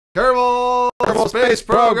Kerbal Space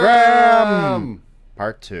Program!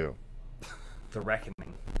 Part 2. The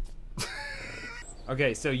Reckoning.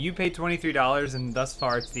 Okay, so you paid $23, and thus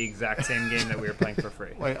far it's the exact same game that we were playing for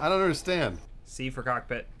free. Wait, I don't understand. C for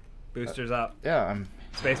cockpit. Boosters up. Yeah, I'm...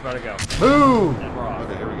 Spacebar to go. Boom! And we're off.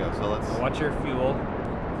 Okay, here we go. So let's... Watch your fuel.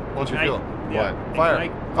 What's your Ignite. fuel? Yeah. What? Fire!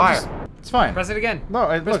 Ignite. Fire! It's fine. Press it again. No,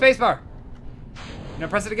 Press look. spacebar. No,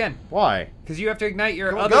 press it again. Why? Because you have to ignite your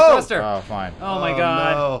Come on, other go! thruster. Oh, fine. Oh my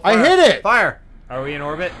god. No. I Fire. hit it! Fire! Are we in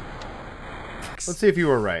orbit? Let's see if you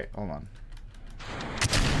were right. Hold on.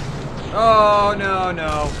 Oh, no,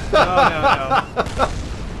 no. No.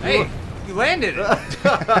 Hey, you landed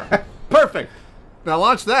it. Perfect! Now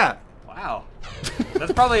launch that! Wow.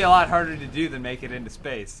 That's probably a lot harder to do than make it into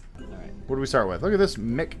space. All right. What do we start with? Look at this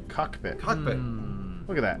Mick cockpit. Cockpit.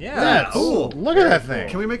 Look at that. Yeah. That's Cool. Look at that thing.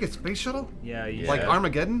 Can we make a space shuttle? Yeah, you Like should.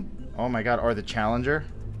 Armageddon? Oh my god, or the Challenger?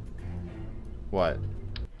 What?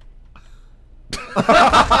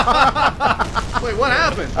 Wait, what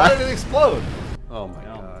happened? Why did it explode? Oh my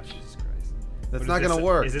No, gosh. Jesus Christ. That's What not is gonna this?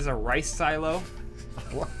 work. Is this a rice silo?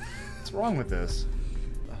 What's wrong with this?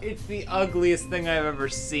 It's the ugliest thing I've ever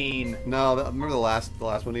seen. No, remember the last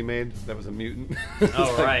one he made? That was a mutant.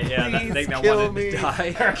 Oh, right, yeah, that Please thing that kill wanted me. to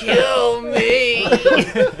die. Kill me!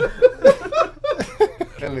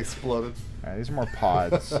 And it exploded. Alright, these are more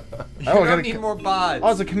pods. You I don't gotta need more bods. Oh,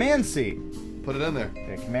 it's a command seat. Put it in there.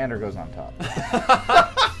 Okay, commander goes on top.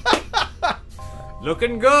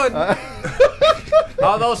 Looking good.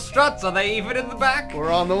 Are those struts, are they even in the back?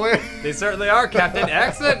 We're on the way. They certainly are, Captain.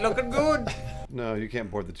 Excellent, looking good. No, you can't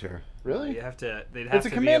board the chair. Really? You have to, they'd have It's to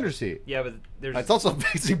a be commander able- seat. Yeah, but there's It's also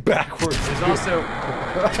facing backwards. there's also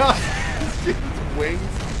His wings.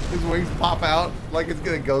 His wings pop out like it's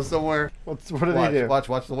gonna go somewhere. What do Watch, they do?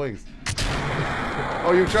 watch the wings.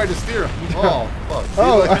 Oh, you tried to steer him. Oh, fuck.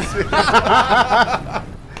 Oh.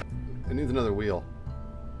 It needs another wheel.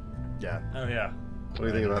 Yeah. Oh yeah. What do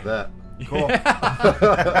you think about that? Cool.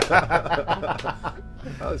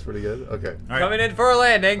 That was pretty good. Okay. Coming in for a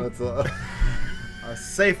landing. That's A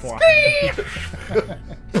safe one.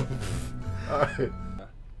 all right.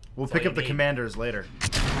 We'll all pick you up the need. commanders later.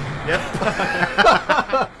 Yep.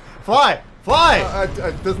 Fly! Fly!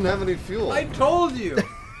 It doesn't have any fuel. I told you.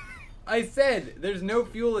 I said there's no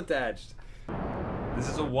fuel attached. This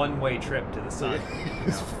is a one-way trip to the sun.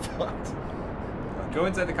 It's fucked. Go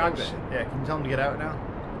inside the cockpit. Yeah, can you tell him to get out now?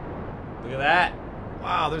 Look at that.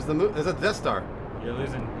 Wow, there's the moon. There's a Death Star. You're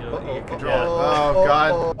losing. You Uh-oh, get control. Oh,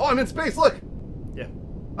 God. Oh, I'm in space. Look, Yeah.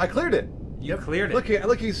 I cleared it. You cleared it.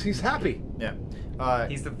 Look, he's happy. Yeah.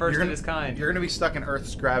 He's the first you're of his kind. You're gonna be stuck in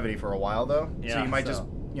Earth's gravity for a while, though. So Yeah, you might so- just,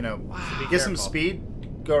 you know, be get some careful. speed,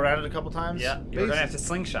 go around it a couple times. Yeah, you're gonna have to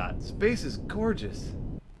slingshot. Space is gorgeous.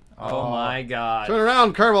 Oh my god. Turn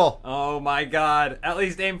around, Kerbal. Oh my god. At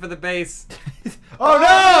least aim for the base. Oh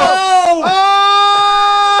no!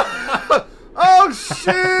 Oh! Oh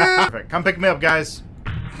shit! Perfect. Come pick me up, guys.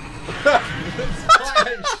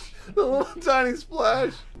 The little tiny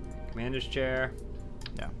splash. Commander's chair.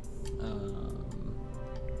 Yeah. Um,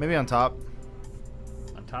 Maybe on top,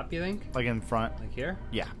 on top, you think? like in front. Like here?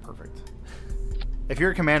 Yeah, perfect. If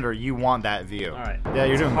you're a commander, you want that view. All right. Yeah,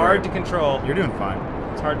 you're It's doing hard great. to control. You're doing fine.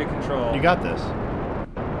 It's hard to control. You got this.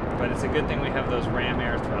 But it's a good thing we have those ram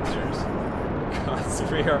air thrusters. Because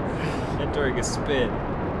we are entering a spin.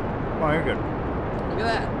 Oh, you're good. Look at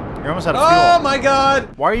that. You're almost out of Oh fuel. my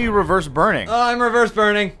god! Why are you reverse burning? Oh, I'm reverse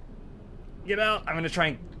burning. Get out. I'm gonna try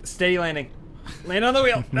and steady landing. Land on the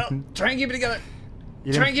wheel. No. Try and keep it together.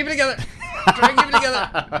 You Try didn't- and keep it together. Try and keep it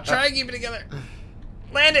together. Try and keep it together.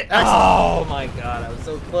 Land it. Oh my god, I was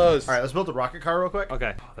so close. All right, let's build a rocket car real quick.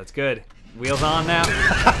 Okay, that's good. Wheels on now.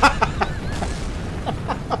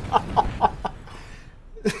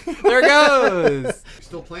 There it goes.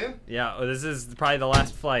 Still playing? Yeah, well, this is probably the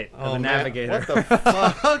last flight of the navigator. What the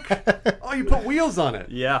fuck? Oh, you put wheels on it.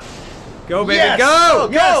 Yeah. Go, baby, Yes! go! Oh,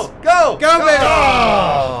 Yes! go! Go, baby!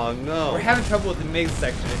 Oh no! We're having trouble with the MIG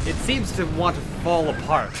section. It seems to want to fall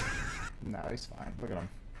apart. No, he's fine. Look at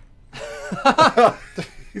him.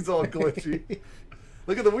 He's all glitchy.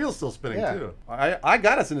 Look at the wheels still spinning Yeah. too. I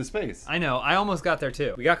got us into space. I know, I almost got there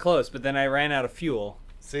too. We got close, but then I ran out of fuel.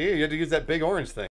 See, you had to use that big orange thing.